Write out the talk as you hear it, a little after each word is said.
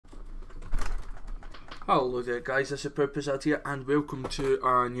Hello there guys, this is ProudPidgezard here and welcome to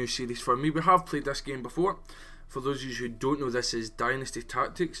a new series for me. We have played this game before. For those of you who don't know, this is Dynasty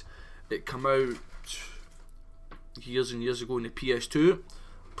Tactics. It came out years and years ago in the PS2.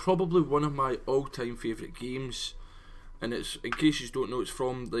 Probably one of my all-time favourite games. And it's, in case you don't know, it's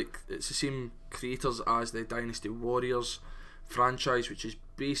the same creators as the Dynasty Warriors franchise, which is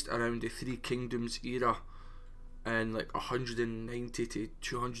based around the Three Kingdoms era in like 190 to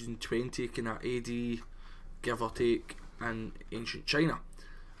 220 kind of AD, give or take, in ancient China.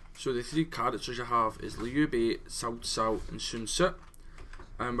 So the three characters you have is Liu Bei, Cao Cao and Sun Tzu.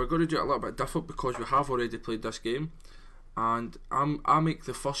 And we're going to do it a little bit different because we have already played this game. And I make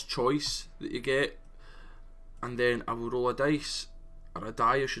the first choice that you get, and then I will roll a dice, or a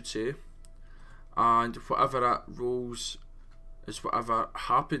die I should say, and whatever it rolls is whatever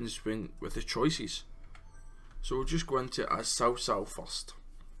happens with the choices. So we'll just go into it as Cao Cao first.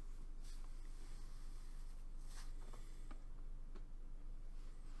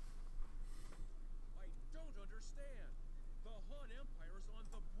 I don't understand. The Han Empire is on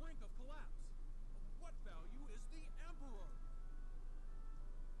the brink of collapse. Of what value is the Emperor?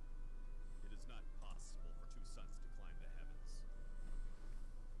 It is not possible for two suns to climb the heavens.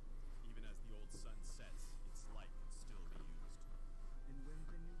 Even as the old sun sets, its light can still be used. And when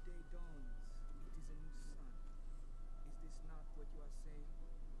the new day dawns, it is a new sun. Is this not what you are saying?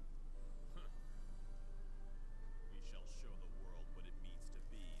 We shall show the world what it means to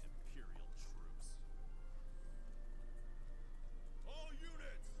be Imperial troops. All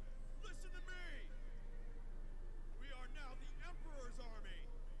units, listen to me! We are now the Emperor's army!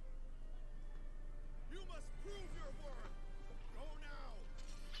 You must prove your worth! Go now!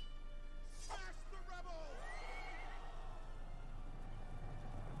 Smash the rebels!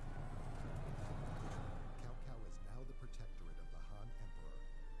 Cao Cao is now the protectorate of the Han Emperor.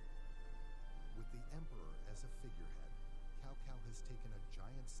 With the Emperor as a figurehead, Cao Cao has taken a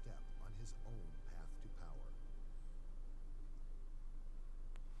giant step on his own path to power.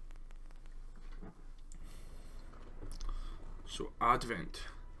 So Advent.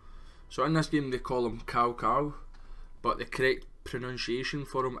 So in this game they call him Cao Cao, but the correct pronunciation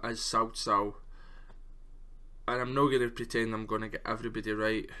for him is Cao Cao. And I'm not going to pretend I'm going to get everybody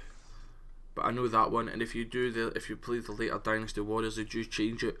right, but I know that one. And if you play the later Dynasty Warriors, they do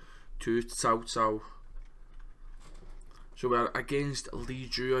change it to Cao Cao. So we're against Li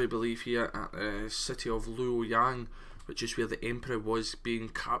Zhu, I believe, here at the city of Luoyang, which is where the Emperor was being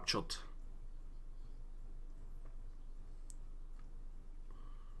captured.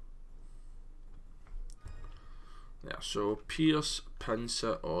 Yeah, so Pierce,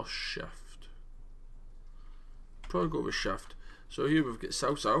 Pincer or Shift. Probably go with Shift. So here we've got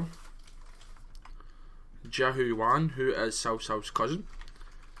Cao Cao, Jia Yuan, who is Cao Cao's cousin,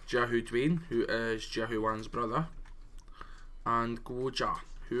 Jia Duan, who is Jia Yuan's brother, and Guo Jia,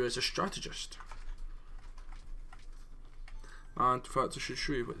 who is a strategist. And in fact I should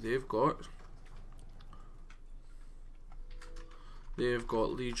show you what they've got. They've got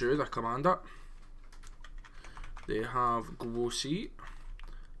Li Zhu, the commander. They have Guo Si,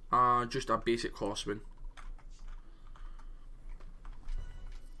 just a basic horseman.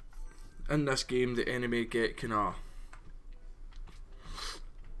 In this game the enemy get kinda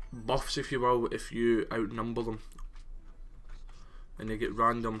buffs, if you will, if you outnumber them. And they get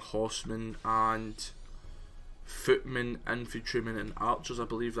random horsemen and footmen, infantrymen and archers. I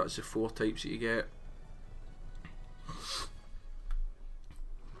believe that's the 4 types that you get.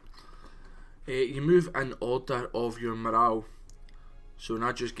 You move in order of your morale. So and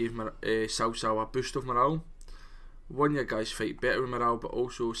I just gave Cao Cao a boost of morale. One of your guys fight better with morale, but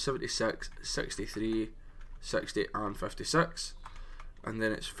also 76, 63, 60 and 56. And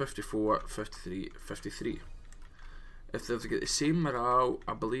then it's 54, 53, 53. If they've got the same morale,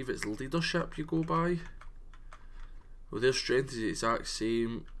 I believe it's leadership you go by. Well, their strength is the exact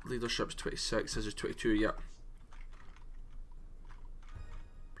same. Leadership's 26, his is 22, yeah.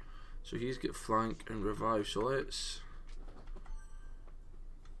 So he's got flank and revive, so let's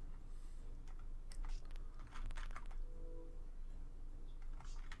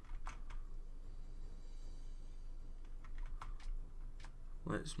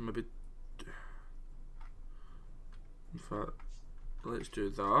maybe in fact let's do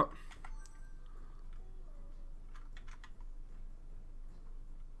that.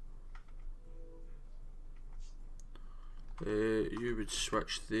 You would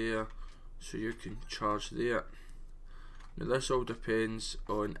switch there, so you can charge there. Now this all depends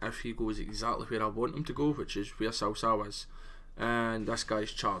on if he goes exactly where I want him to go, which is where Cao Cao is. And this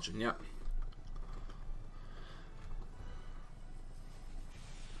guy's charging, yeah.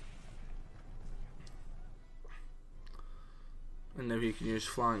 And now he can use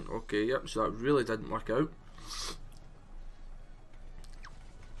flank. Okay, yep, so that really didn't work out.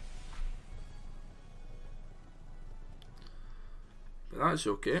 But that's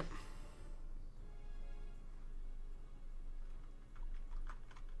okay.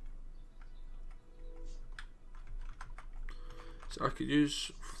 So I could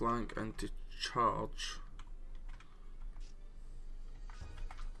use flank into charge.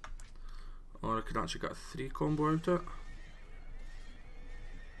 Or I could actually get a 3 combo out of it.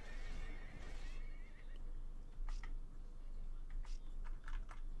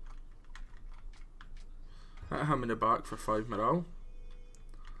 Hit him in the back for 5 morale.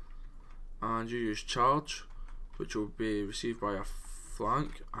 And you use charge, which will be received by a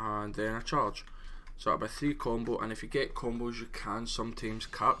flank and then a charge. So that'll be a 3 combo, and if you get combos you can sometimes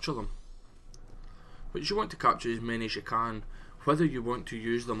capture them. But you want to capture as many as you can, whether you want to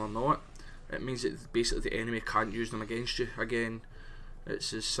use them or not. It means that basically the enemy can't use them against you again.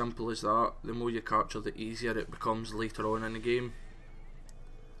 It's as simple as that. The more you capture, the easier it becomes later on in the game.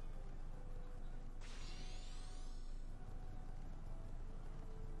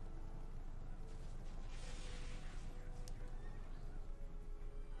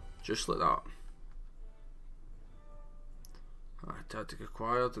 Just like that. Tactic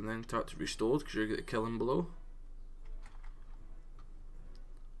acquired and then tactic restored because you get the killing below.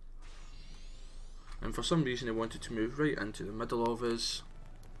 And for some reason he wanted to move right into the middle of us.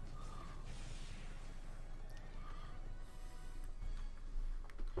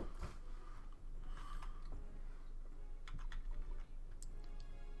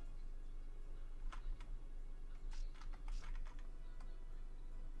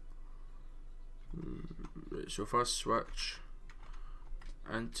 Right, so if I switch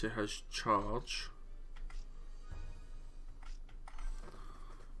into his charge,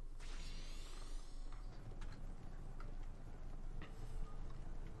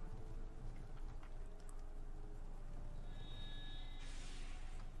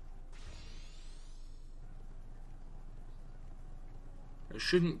 it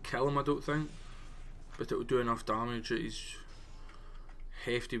shouldn't kill him, I don't think, but it will do enough damage that he's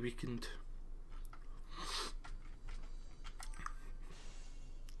hefty weakened.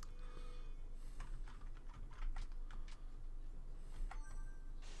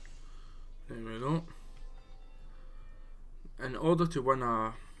 There we go. In order to win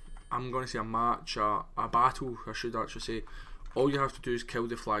I'm going to say a match, a battle I should actually say, all you have to do is kill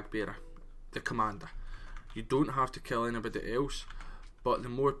the flag bearer, the commander. You don't have to kill anybody else, but the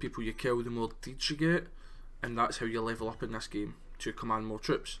more people you kill, the more deeds you get, and that's how you level up in this game, to command more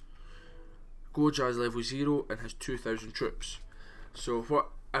troops. Goja is level 0 and has 2,000 troops. So what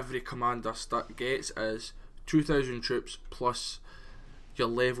every commander gets is 2,000 troops plus your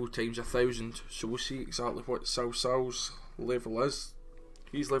level times 1,000. So we'll see exactly what Sal's level is.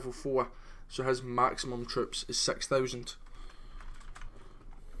 He's level 4, so his maximum troops is 6,000.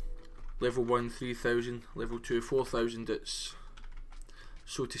 Level 1 3,000, level 2 4,000. It's,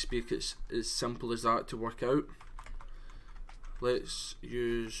 so to speak, it's as simple as that to work out. Let's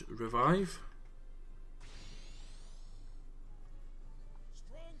use revive.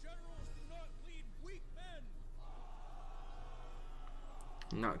 Strong generals do not lead weak men.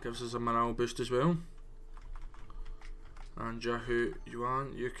 And that gives us a morale boost as well. And Jahu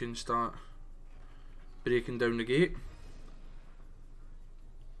Yuan, you can start breaking down the gate.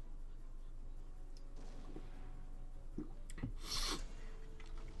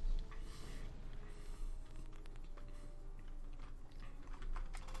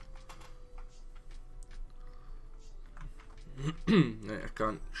 Right, I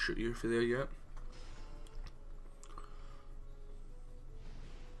can't shoot you for there yet.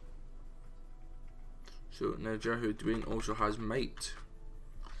 So now Jahu Dwayne also has might.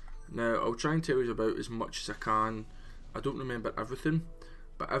 Now I'll try and tell you about as much as I can. I don't remember everything,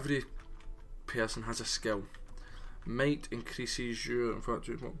 but every person has a skill. Might increases your, in fact,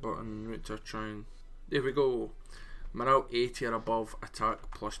 what button, right to try and, there we go. Morale 80 or above, attack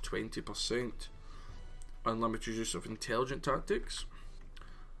plus 20%. Unlimited use of intelligent tactics.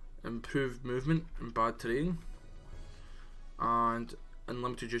 Improved movement in bad terrain. And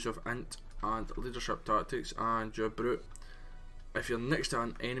unlimited use of int and leadership tactics. And your brute. If you're next to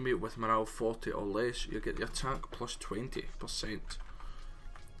an enemy with morale 40 or less, you get the attack plus 20%.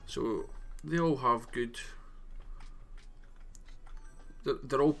 So they all have good,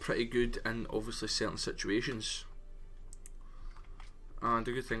 they're all pretty good in obviously certain situations. And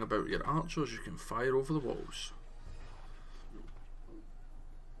the good thing about your archers, you can fire over the walls.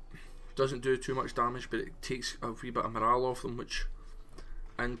 Doesn't do too much damage, but it takes a wee bit of morale off them, which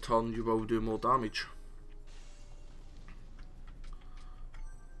in turn you will do more damage.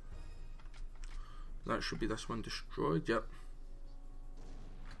 that should be this one destroyed, yep.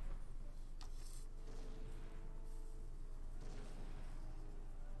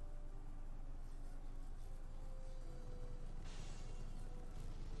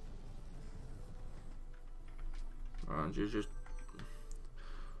 And you just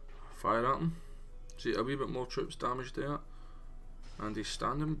fire at him. See, a wee bit more troops damaged there. And he's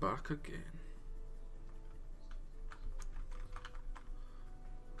standing back again.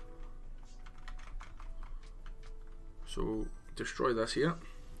 So, destroy this here.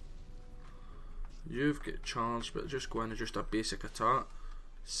 You've got charged, but just go in and just a basic attack.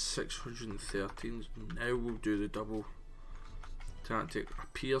 613. Now we'll do the double tactic. A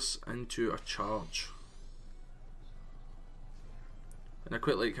pierce into a charge. And I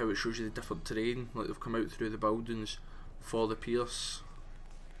quite like how it shows you the different terrain, like they've come out through the buildings for the pierce.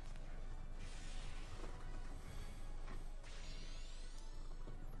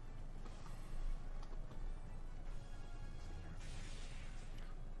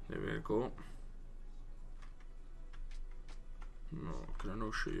 There we go. No, can I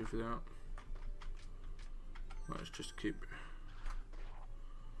not shoot you for that? Let's just keep.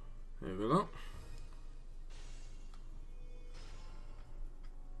 There we go.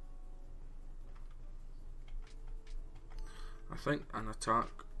 I think an attack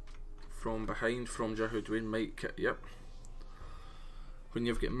from behind from Jahudwin might kit, yep. When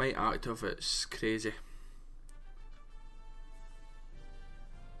you've got might active, it's crazy.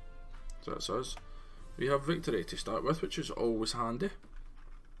 So that's us. We have victory to start with, which is always handy.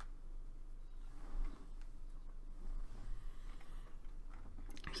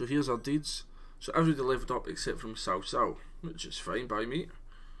 So here's our deeds. So everybody leveled up except from Cao Cao, which is fine by me.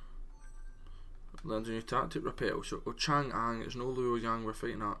 Learned a new tactic, repel. So Chang Ang, it's no Luo Yang we're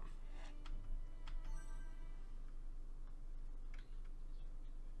fighting at.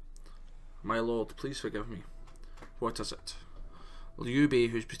 My lord, please forgive me. What is it? Liu Bei,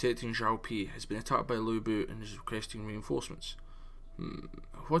 who's protecting Zhao Pi, has been attacked by Lu Bu and is requesting reinforcements.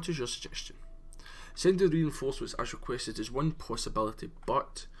 What is your suggestion? Sending reinforcements as requested is one possibility,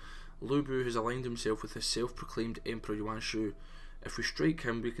 but Lu Bu has aligned himself with the self-proclaimed Emperor Yuan Shu. If we strike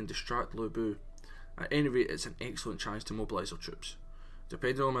him, we can distract Lu Bu. At any rate, it's an excellent chance to mobilise our troops.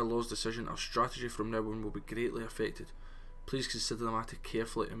 Depending on my lord's decision, our strategy from now on will be greatly affected. Please consider the matter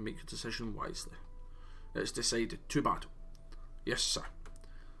carefully and make your decision wisely. It's decided. Too bad. Yes, sir.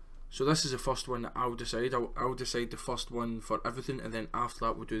 So this is the first one that I'll decide. I'll decide the first one for everything, and then after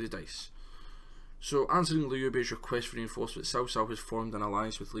that we'll do the dice. So, answering Liu Bei's request for reinforcement, Cao Cao has formed an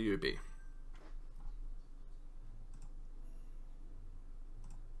alliance with Liu Bei.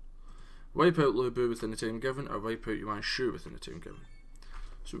 Wipe out Lu Bu within the time given, or wipe out Yuan Shu within the time given.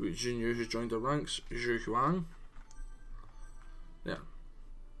 So we've got Jun Yu who's joined our ranks, Zhu Huang. Yeah.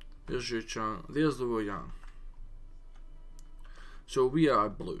 There's Zhu Chang, there's Luo Yang. So we are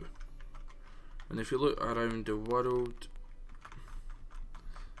blue. And if you look around the world,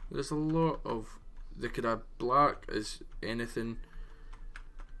 there's a lot of, they could have black as anything.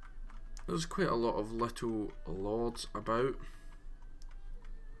 There's quite a lot of little lords about.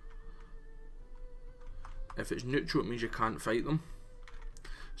 If it's neutral, it means you can't fight them.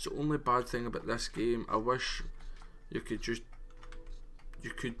 It's the only bad thing about this game. I wish you could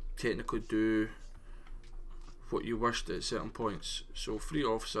technically do what you wished at certain points. So free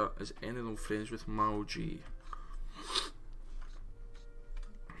officer, is any of them friends with Mao Ji?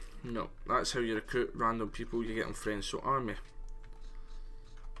 No, that's how you recruit random people, you get them friends. So army.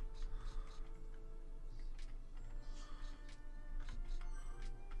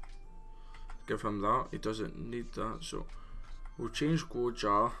 Give him that, he doesn't need that, so we'll change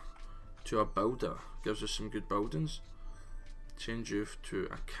Guojia to a builder, gives us some good buildings. Change you to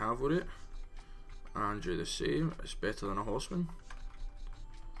a cavalry, and do the same, it's better than a horseman.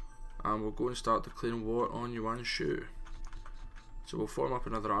 And we'll go and start declaring war on Yuan Shu. So we'll form up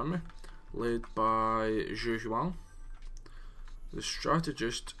another army, led by Zhu Huang. The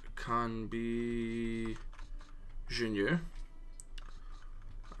strategist can be Jun Yu.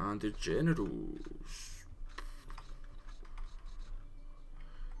 And the generals,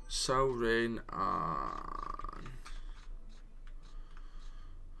 Cao Ren, and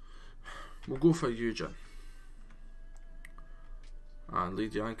we'll go for Yujin. And Li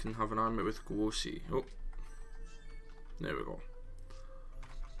Dian can have an army with Guo Si. Oh, there we go.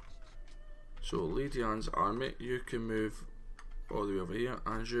 So Li Dian's army, you can move all the way over here,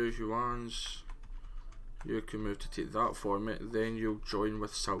 and Zhu Huan's, you can move to take that for me, then you'll join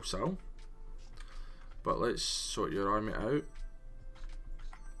with Cao Cao. But let's sort your army out.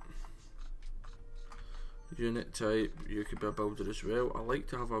 Unit type, you could be a builder as well. I like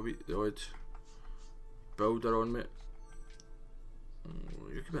to have the odd builder on me.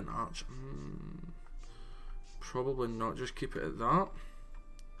 You could be an arch. Probably not, just keep it at that.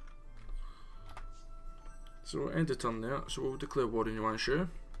 So end of turn there, so we'll declare war on Yuan Shu.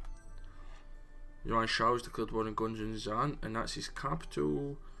 Yuan Shao has declared war on Gunjun Zan, and that's his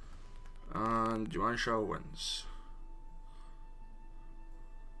capital, and Yuan Shao wins.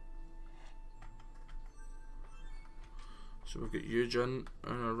 So we've got Yujin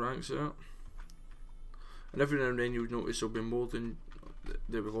in our ranks there. And every now and then you'll notice there'll be more than,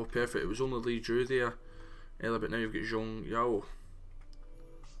 there we go, perfect. It was only Li Zhu there earlier, but now you've got Zhong Yao.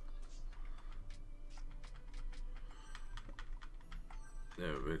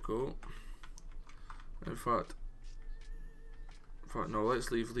 There we go. In fact no,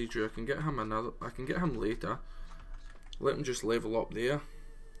 let's leave Li Zhu. I can get him later. Let him just level up there,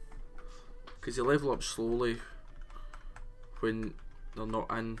 because they level up slowly when they're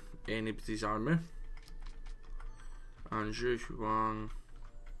not in anybody's army. And Zhu Huang,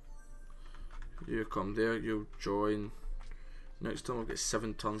 you come there, you'll join. Next time we've got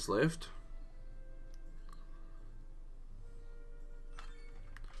 7 turns left.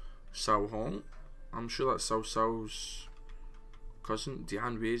 Sao Hong, I'm sure that's Cao Cao's cousin.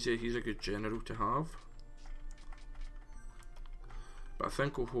 Dian Weizhi, he's a good general to have. But I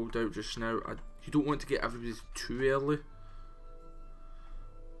think we'll hold out just now. You don't want to get everybody too early,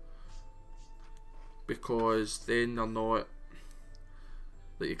 because then they're not,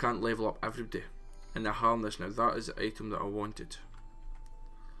 that you can't level up everybody. And the harness, now that is the item that I wanted.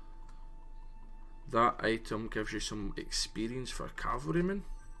 That item gives you some experience for cavalrymen.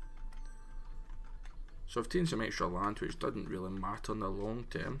 So I've taken some extra land, which doesn't really matter in the long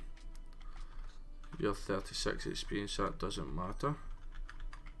term. You're 36 experience, that doesn't matter.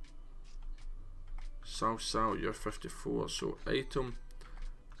 Cao Cao, you're 54, so item,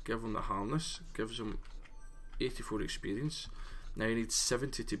 give him the harness, gives him 84 experience. Now you need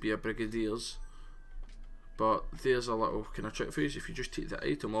 70 to be a brigadier's, but there's a little kind of trick for you. If you just take the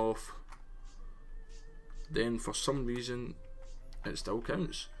item off, then for some reason it still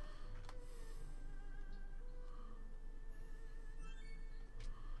counts.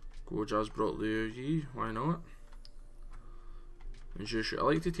 Guojia's brought Liu Yi, why not? And Zhu Shu, I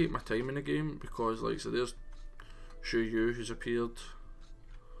like to take my time in the game, because like, so there's Shu Yu who's appeared,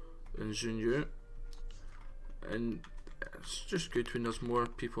 and Zun Yu, and it's just good when there's more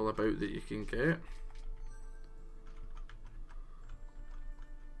people about that you can get.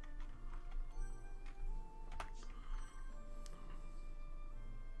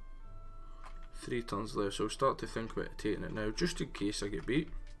 Three turns left, so I'll start to think about taking it now, just in case I get beat.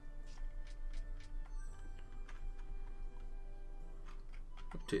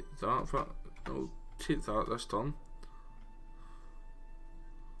 Take that, I'll take that this turn.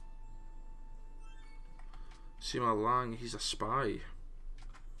 Sima Lang, he's a spy.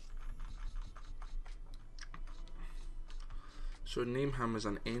 So name him as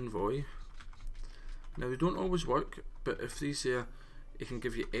an envoy. Now they don't always work, but if these here, it can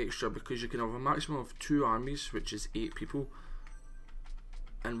give you extra, because you can have a maximum of 2 armies, which is 8 people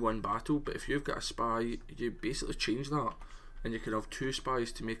in one battle. But if you've got a spy, you basically change that, and you can have 2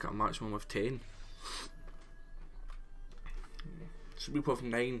 spies to make it a maximum of 10. So we have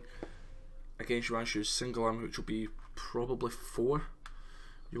 9 against Yuan Shu's single army, which will be probably 4.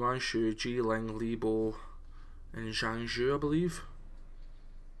 Yuan Shu, Ji Ling, Li Bo, and Zhang Zhu, I believe.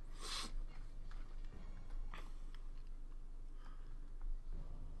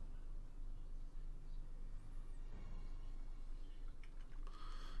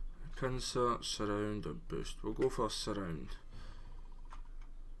 Pincer, surround, or boost. We'll go for a surround.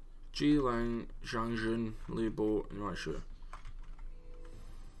 Ji Ling, Zhang Jun, Li Bo, and Yuan Shu.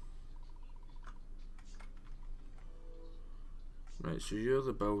 Right, so you're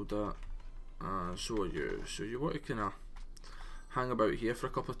the builder, and so are you. So you want to kind of hang about here for a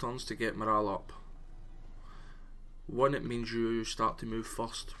couple of turns to get morale up. One, it means you start to move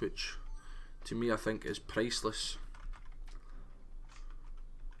first, which to me I think is priceless.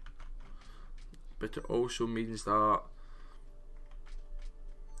 But it also means that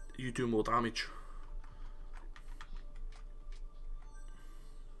you do more damage.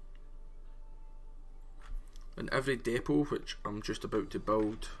 And every depot, which I'm just about to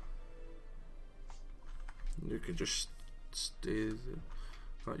build, you can just stay there.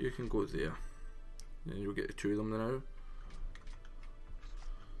 But you can go there, and you'll get 2 of them now.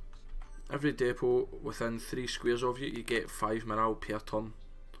 Every depot within 3 squares of you, you get 5 morale per turn.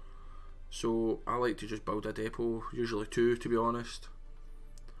 So I like to just build a depot, usually 2 to be honest.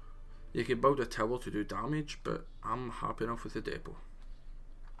 You can build a tower to do damage, but I'm happy enough with the depot.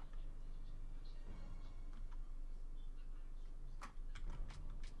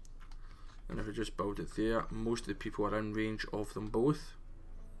 just build it there. Most of the people are in range of them both.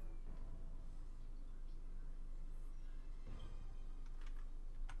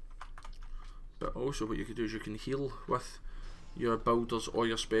 But also what you can do is you can heal with your builders or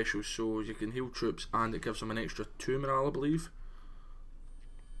your specials, so you can heal troops and it gives them an extra 2 morale, I believe.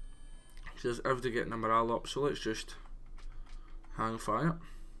 So there's everybody getting a morale up, so let's just hang fire.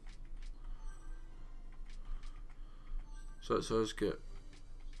 So let's us get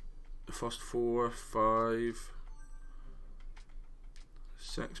the first 4, 5,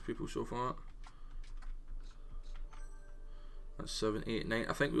 6 people so far. That's 7, 8, 9.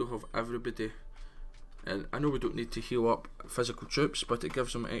 I think we'll have everybody. And I know we don't need to heal up physical troops, but it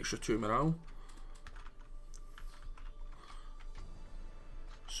gives them an extra 2 morale.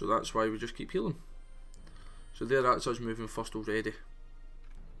 So that's why we just keep healing. So there, that's us moving first already.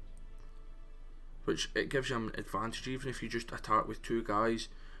 Which it gives you an advantage. Even if you just attack with 2 guys,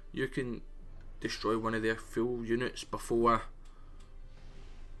 you can destroy one of their full units before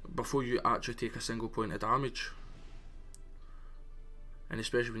you actually take a single point of damage. And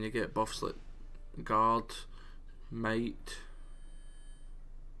especially when you get buffs like guard, might.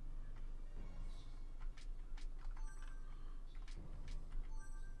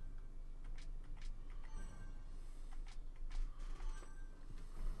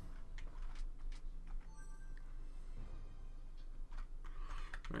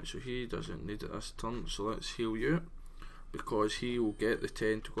 Right, so he doesn't need it this turn, so let's heal you, because he will get the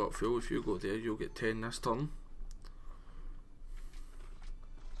 10 to go up full. If you go there, you'll get 10 this turn.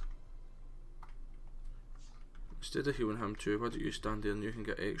 Instead of healing him too, why don't you stand there and you can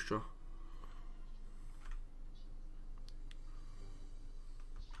get extra.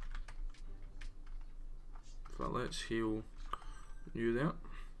 But let's heal you there.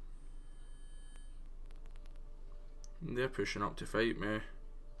 And they're pushing up to fight me.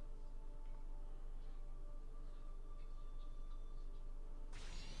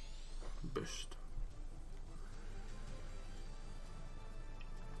 Boost.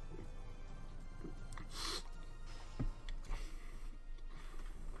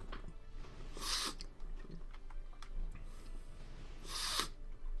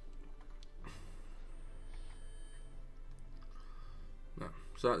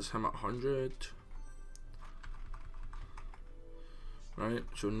 So that's him at 100. Right,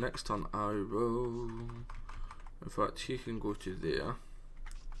 so next turn I will, in fact he can go to there.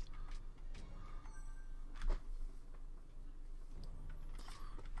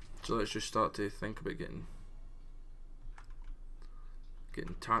 So let's just start to think about getting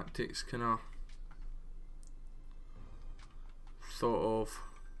tactics kinda thought of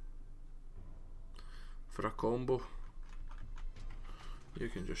for a combo. You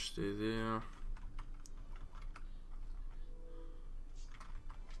can just stay there.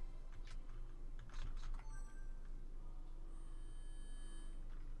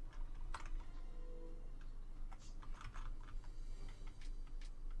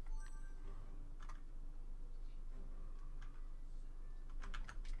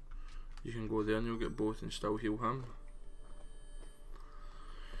 You can go there and you'll get both and still heal him.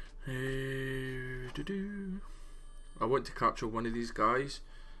 I want to capture one of these guys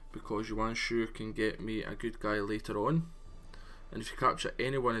because Yuan Shu can get me a good guy later on. And if you capture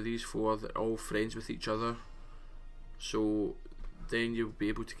any one of these 4, they're all friends with each other, so then you'll be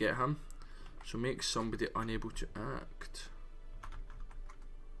able to get him. So make somebody unable to act.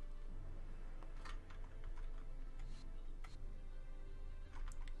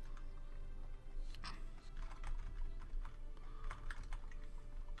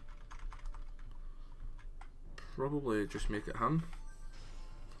 Probably just make it him.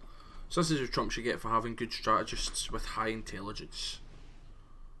 So this is the trumps you get for having good strategists with high intelligence.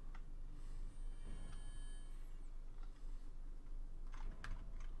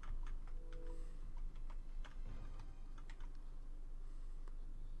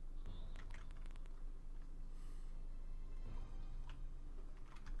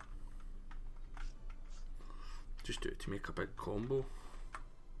 Just do it to make a big combo.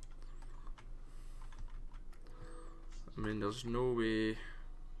 I mean, there's no way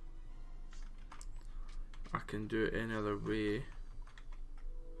I can do it any other way.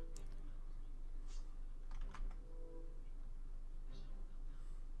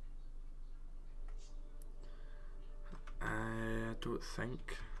 I don't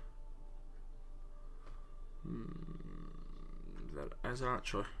think there is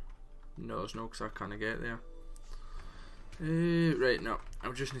actually. No, there's no, because I can't get there. Right, now I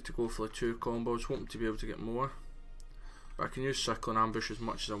just need to go for the 2 combos, hoping to be able to get more. But I can use circle and ambush as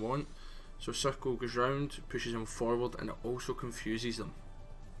much as I want. So circle goes round, pushes them forward, and it also confuses them.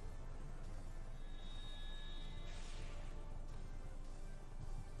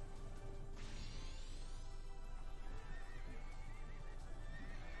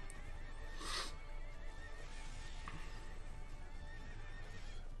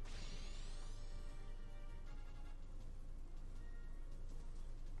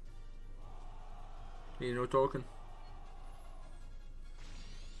 You know, talking.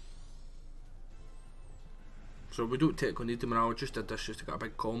 So we don't technically need the morale, just did this just to get a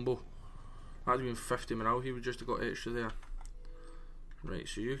big combo. That'd been 50 morale, he would just have got extra there. Right,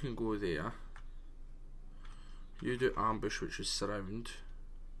 so you can go there. You do ambush, which is surround.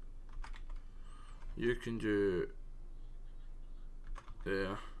 You can do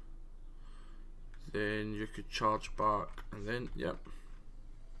there. Then you could charge back, and then, yep.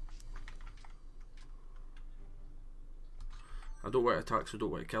 I don't want to attack, so I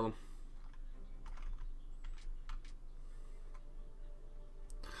don't want to kill him.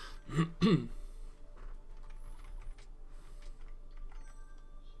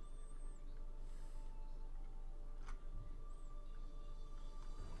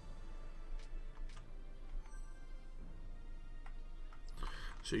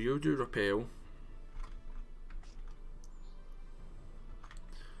 So you'll do repel.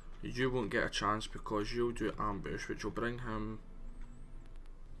 You won't get a chance because you'll do ambush, which will bring him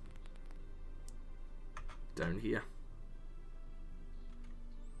down here.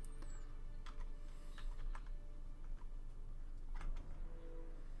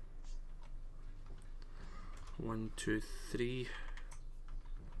 One, two, three.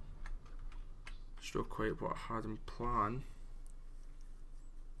 It's not quite what I had in plan.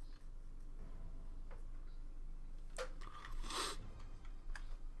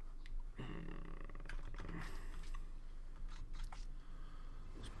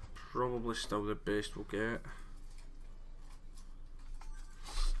 Probably still the best we'll get.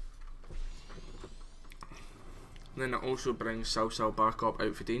 Then it also brings Salsal back up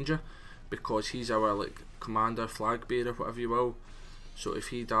out for danger because he's our like commander, flag bearer, whatever you will. So if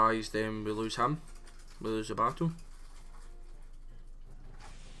he dies, then we lose him. We lose the battle.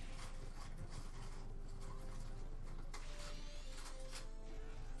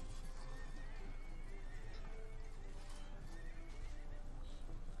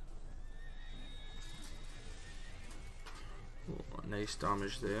 Nice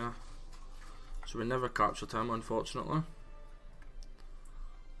damage there. So we never captured him, unfortunately.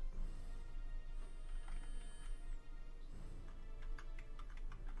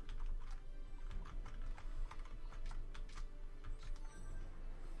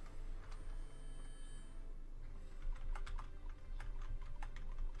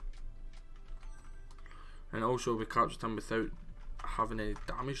 And also we captured him without having any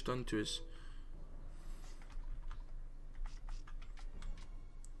damage done to us.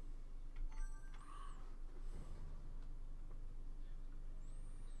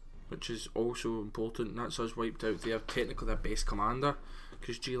 Which is also important. That's us wiped out there, technically their best commander,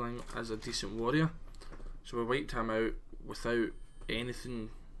 because G-Lang is a decent warrior. So we wiped him out without anything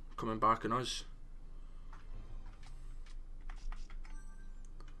coming back on us.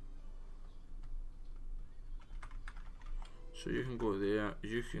 So you can go there,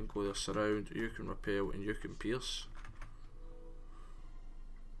 you can go there, surround, you can repel, and you can pierce.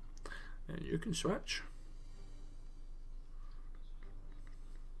 And you can switch.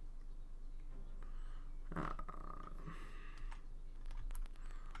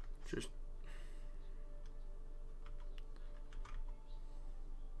 Just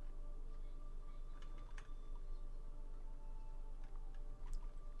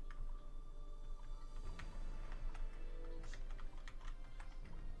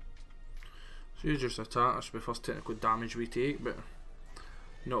so you just attack us with first technical damage we take, but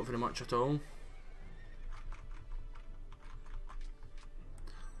not very much at all.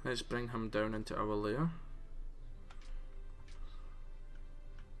 Let's bring him down into our lair.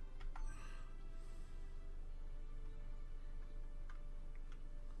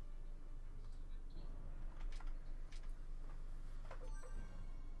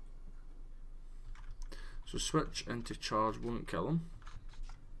 So switch into charge won't kill him.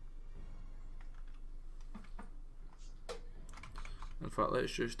 In fact,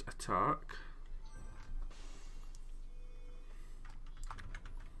 let's just attack.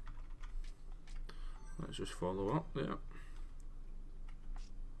 Let's just follow up there.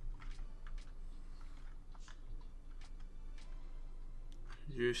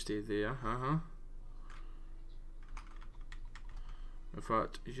 You stay there, In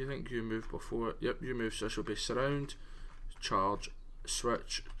fact, do you think you move before? Yep, you move, so this will be surround, charge,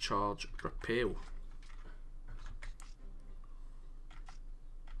 switch, charge, repel.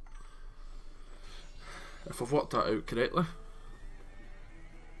 If I've worked that out correctly.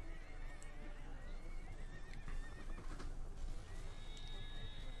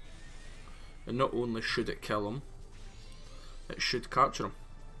 And not only should it kill him, it should capture him.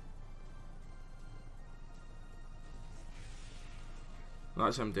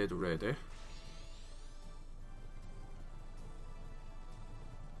 That's him dead already.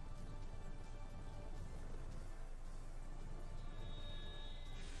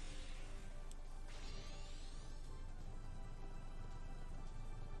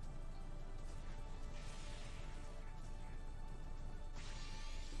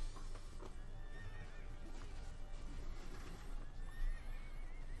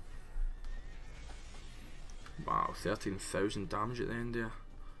 Wow, 13,000 damage at the end there.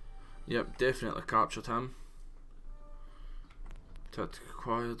 Yep, definitely captured him. Tactic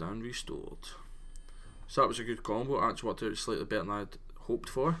acquired and restored. So that was a good combo. It actually worked out slightly better than I'd hoped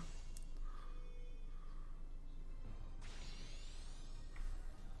for.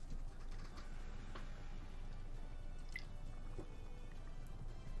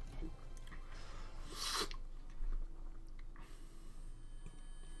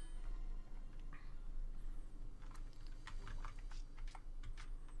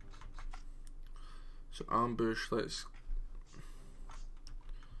 So ambush, let's...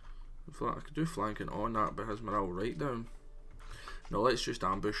 I could do flanking on that, but has morale right down. No, let's just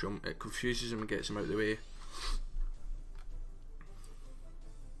ambush him. It confuses him and gets him out of the way.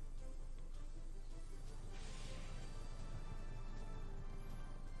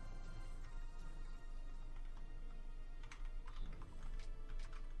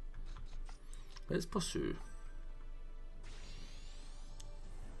 Let's pursue.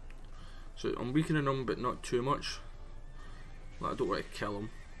 So I'm weakening him, but not too much. Like, I don't want to kill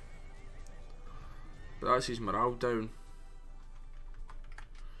him. But that's his morale down.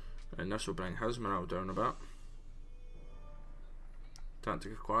 And this will bring his morale down a bit.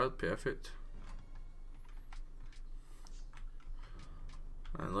 Tactic acquired, perfect.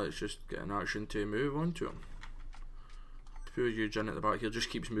 And let's just get an action to move on to him. Poor Eugene at the back here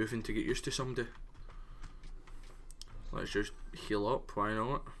just keeps moving to get used to somebody. Let's just heal up, why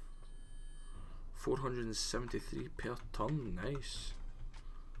not? 473 per turn, nice.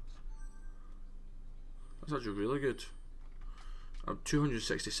 That's actually really good.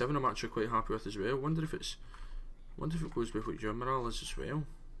 267 I'm actually quite happy with as well. Wonder if it goes with what your morale is as well.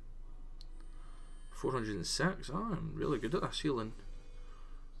 406, I'm really good at this healing.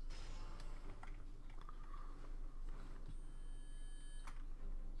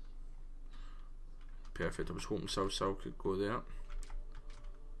 Perfect, I was hoping Sal could go there.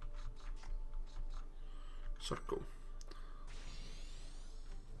 Circle.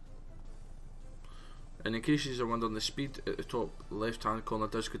 And in case you're wondering, the speed at the top left hand corner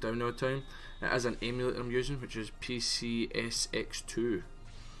does go down all the time. It is an emulator I'm using, which is PCSX2.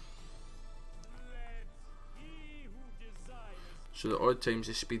 So the odd times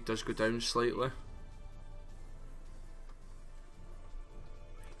the speed does go down slightly.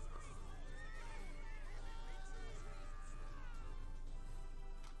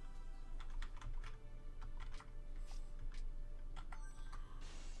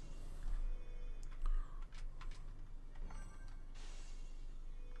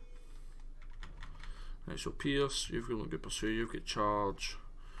 Right, so Pierce, you've got good pursue, you've got charge,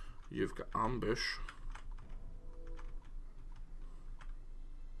 you've got ambush.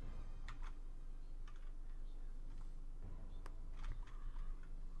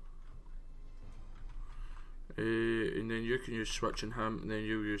 And then you can use switch and him, and then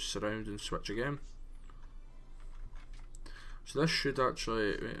you use surround and switch again. So this should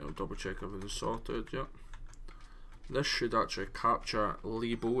actually, wait, I'll double check everything's sorted, yep. This should actually capture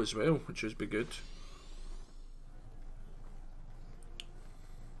Lebo as well, which would be good.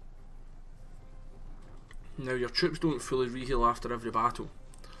 Now your troops don't fully reheal after every battle.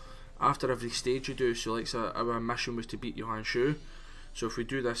 After every stage you do, so like our mission was to beat Johann Shu. So if we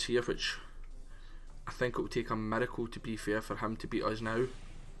do this here, which I think it will take a miracle to be fair for him to beat us now.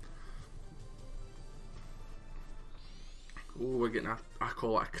 Oh, we're getting I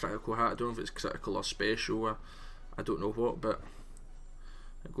call it a critical hit. I don't know if it's critical or special or I don't know what, but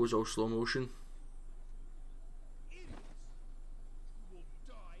it goes all slow motion.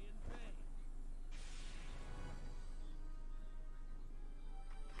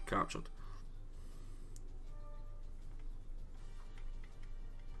 Captured.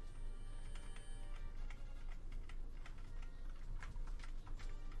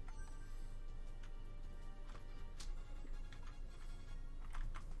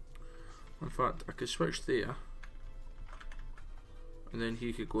 In fact, I could switch there and then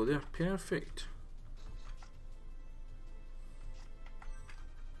he could go there. Perfect.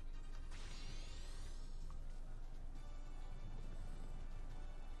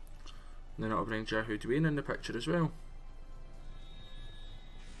 And then it'll bring Jehu Dwayne in the picture as well.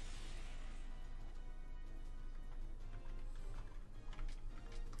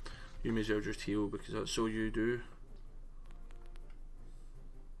 You may as well just heal because that's all you do.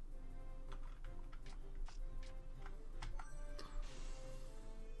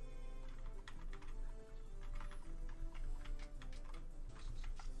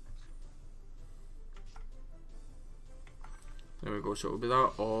 There we go, so it'll be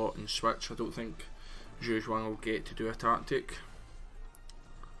that or and switch. I don't think Zhu Zhuang will get to do a tactic.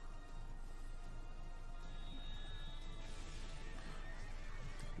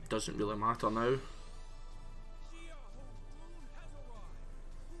 doesn't really matter now.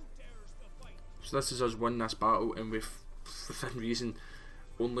 So this is us winning this battle, and we've, for some reason,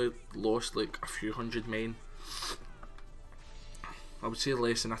 only lost like a few hundred men. I would say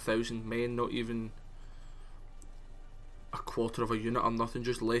less than 1,000 men, not even a quarter of a unit or nothing,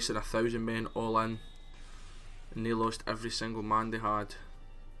 just less than 1,000 men all in, and they lost every single man they had.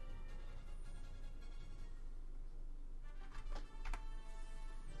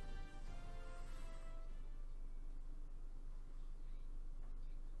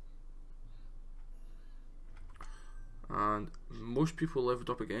 And most people leveled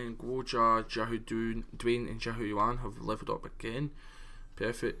up again. Goja, Jahu Dwayne and Jahu Yuan have leveled up again.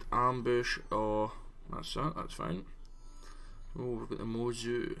 Perfect. Ambush, oh, that's that, that's fine. Oh, we've got the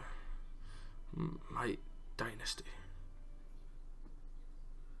Mozu. Might Dynasty.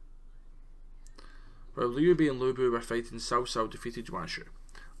 While Liu Bei and Liu Bu were fighting, Cao Cao defeated Yuan Shu.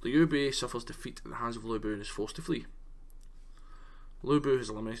 Liu Bei suffers defeat at the hands of Liu Bu and is forced to flee. Liu Bu has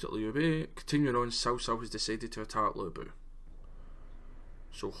eliminated Liu Bei. Continuing on, Cao Cao has decided to attack Liu Bu.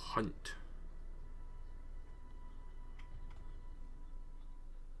 So hunt.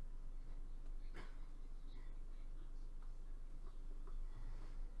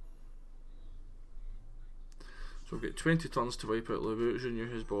 So we've got 20 turns to wipe out Liu Bu.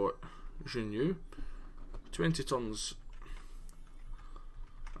 Junyu has bought Junyu. 20 turns.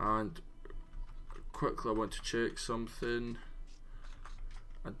 And quickly I want to check something.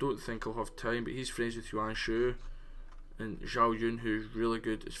 I don't think I'll have time, but he's friends with Yuan Shu, and Zhao Yun, who's really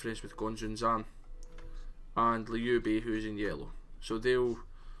good, is friends with Gonjun Zan, and Liu Bei, who's in yellow. So Liu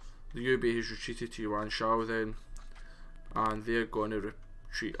Bei has retreated to Yuan Shao then, and they're going to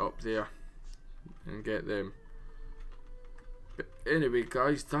retreat up there and get them. But anyway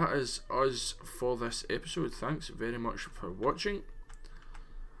guys, that is us for this episode. Thanks very much for watching.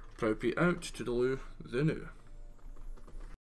 ProudPidgezard out, toodaloo, the new.